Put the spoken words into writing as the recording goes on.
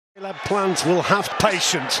Plant will have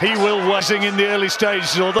patience. He will waiting in the early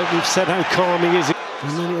stages. Although we've said how calm he is,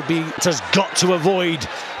 and then it'll be has got to avoid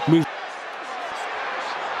move.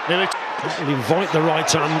 He'll invite the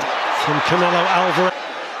right hand from Canelo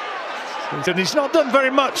Alvarez. And he's not done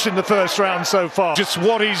very much in the first round so far. Just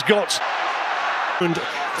what he's got. And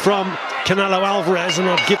from Canelo Alvarez, and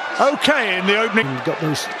I'd give okay in the opening. He's got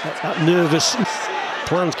those that nervous.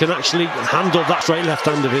 Plant can actually handle that straight left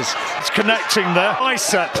hand of his. It's connecting there.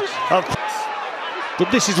 Bicep of.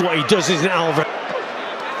 But this is what he does, isn't it, Alvarez?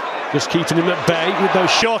 Just keeping him at bay with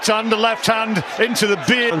those short hand, the left hand into the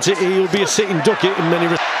beard. And he'll be a sitting duck in many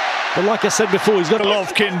respects. But like I said before, he's got a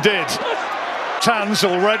Golovkin did. Hands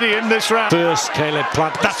already in this round. First, Caleb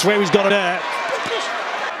Plant. That's where he's got it there.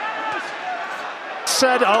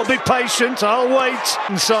 Said, I'll be patient, I'll wait.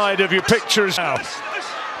 Inside of your pictures now.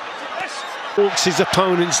 Walks his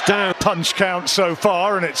opponents down. Punch count so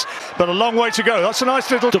far, and it's but a long way to go. That's a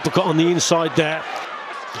nice little uppercut on the inside there.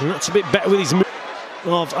 And that's a bit better with his move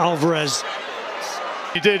of Alvarez.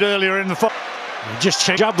 He did earlier in the fight. He just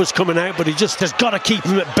changed. Jab was coming out, but he just has got to keep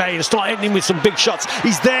him at bay and start hitting him with some big shots.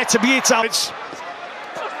 He's there to be hit out. It's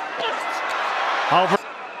Alvarez.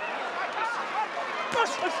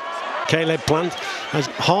 Caleb Plant is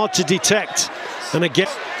hard to detect, and again,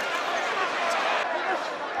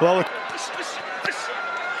 well,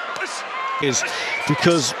 is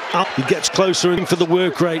because he gets closer in for the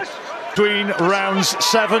work rate. Between rounds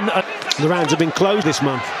 7 and the rounds have been closed this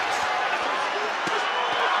month.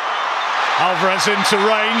 Alvarez into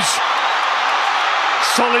range.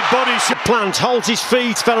 Solid body shot. Plant holds his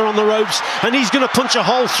feet, fella on the ropes, and he's going to punch a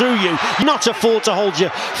hole through you. Not afford to hold your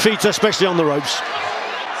feet, especially on the ropes.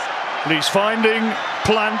 But he's finding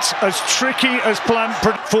Plant as tricky as Plant,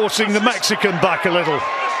 forcing the Mexican back a little.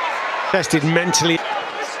 Tested mentally.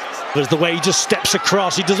 There's the way he just steps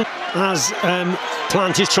across. He doesn't, as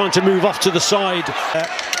Plant is trying to move off to the side.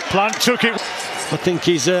 Plant took it. I think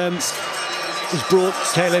he's brought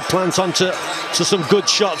Caleb Plant onto some good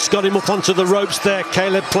shots. Got him up onto the ropes there.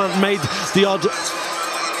 Caleb Plant made the odd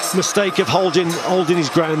mistake of holding his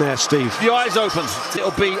ground there, Steve. The eyes open.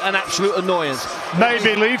 It'll be an absolute annoyance.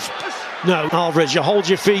 Maybe leave. No, Alvarez, you hold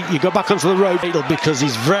your feet, you go back onto the rope because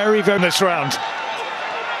he's very, very this round.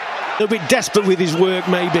 A little bit desperate with his work,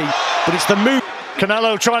 maybe, but it's the move.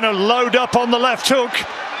 Canelo trying to load up on the left hook.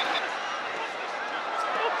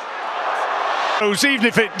 Even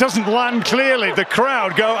if it doesn't land clearly, the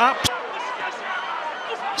crowd go up.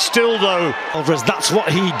 Still, though, Alvarez, that's what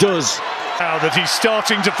he does. Now that he's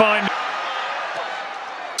starting to find.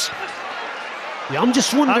 Yeah, I'm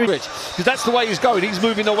just wondering, because that's the way he's going. He's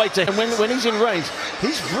moving away to him. When he's in range,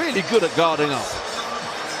 he's really good at guarding up.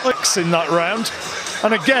 In that round,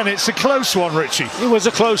 and again, it's a close one, Richie. It was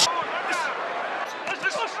a close.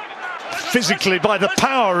 Physically, by the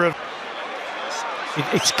power of.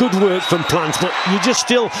 It's good work from Plant, but you're just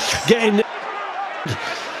still getting.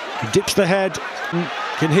 He dips the head,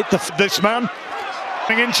 can hit this man.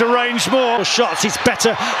 Into range more shots. It's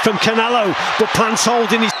better from Canelo, but Plant's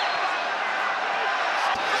holding his.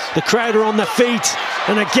 The crowd are on their feet,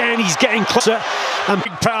 and again he's getting closer. And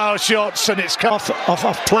big power shots, and it's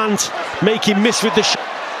off Plant, make him miss with the shot.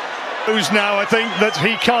 Who's now, I think, that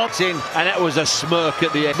he can't. In, and that was a smirk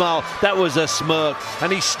at the end. That was a smirk,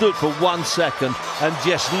 and he stood for 1 second and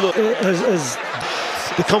just looked. As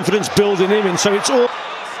the confidence building him, and so it's all.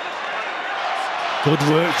 Good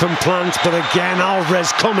work from Plant, but again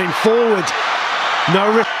Alvarez coming forward.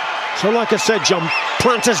 No risk. So like I said, John,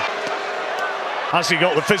 Plant has he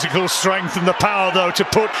got the physical strength and the power, though, to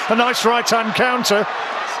put a nice right-hand counter.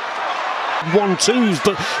 1-2s,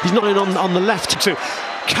 but he's not in on the left to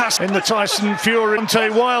cast in the Tyson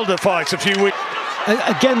Fury-Deontay Wilder fight a few weeks.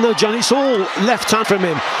 Again, though, John, it's all left hand from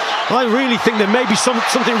him. I really think there may be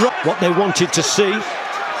something wrong. What they wanted to see.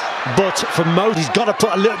 But for Mo, he's got to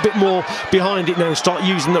put a little bit more behind it now and start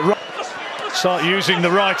using the right. Start using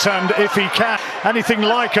the right hand if he can. Anything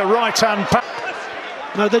like a right hand pass.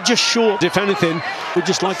 No, they're just short. If anything, we'd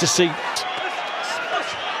just like to see.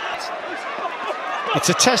 It's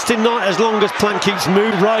a testing night as long as Plant keeps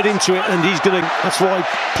moving right into it, and he's going to. That's why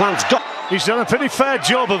Plant's got. He's done a pretty fair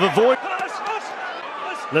job of avoiding.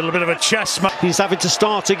 A little bit of a chest match. He's having to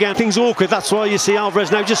start again. Things awkward. That's why you see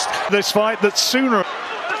Alvarez now just this fight that's sooner.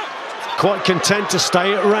 Quite content to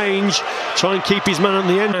stay at range, try and keep his man on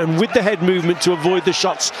the end, and with the head movement to avoid the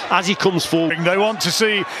shots as he comes forward. They want to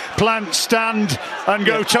see Plant stand and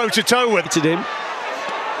go toe-to-toe with him.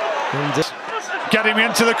 And get him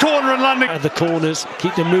into the corner and landing. The corners,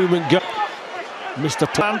 keep the movement going. Mr.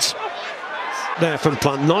 Plant. There from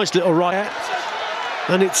Plant, nice little right.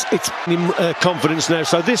 And it's confidence now.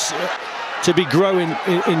 So this to be growing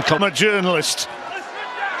in I'm a journalist,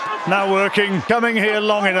 now working, coming here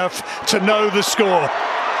long enough to know the score.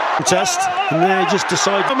 Test, and they just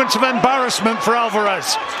decide. Moment of embarrassment for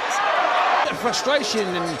Alvarez. Frustration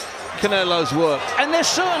in Canelo's work, and there's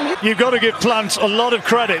certainly. You've got to give Plant a lot of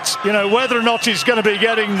credit. You know, whether or not he's going to be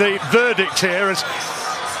getting the verdict here is.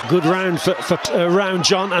 Good round for round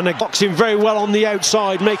John, and boxing very well on the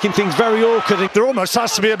outside, making things very awkward. There almost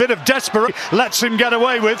has to be a bit of desperate. Lets him get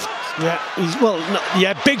away with.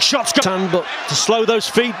 Yeah, big shots got, but to slow those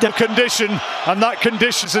feet down. Condition, and that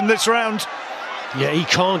conditions in this round. Yeah, he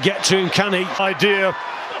can't get to him, can he? Idea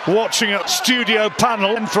watching a studio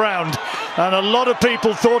panel 10th round, and a lot of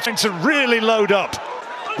people thought him to really load up.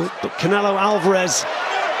 But Canelo Alvarez,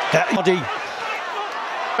 body.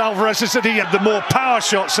 Alvarez is that he had the more power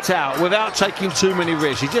shots Out without taking too many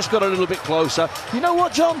risks. He just got a little bit closer. You know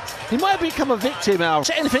what, John? He might have become a victim now.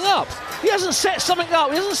 Set anything up. He hasn't set something up.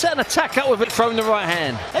 He hasn't set an attack up with it throwing the right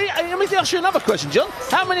hand. Hey, let me ask you another question, John.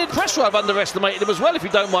 How many pressure I've underestimated him as well, if you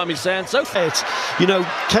don't mind me saying so? You know,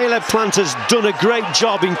 Caleb Plant has done a great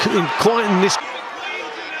job in quieting this.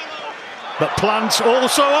 But Plant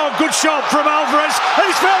also, good shot from Alvarez.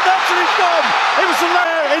 He's found out and he's gone. It was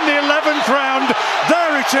in the 11th round.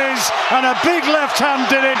 There it is, and a big left hand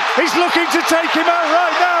did it. He's looking to take him out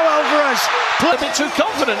right now, Alvarez. A bit too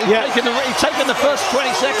confident. He's taken the first 20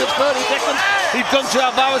 seconds, 30 seconds. He'd gone to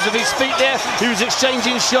Alvarez with his feet there. He was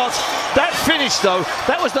exchanging shots. That finish, though,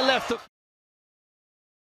 that was the left.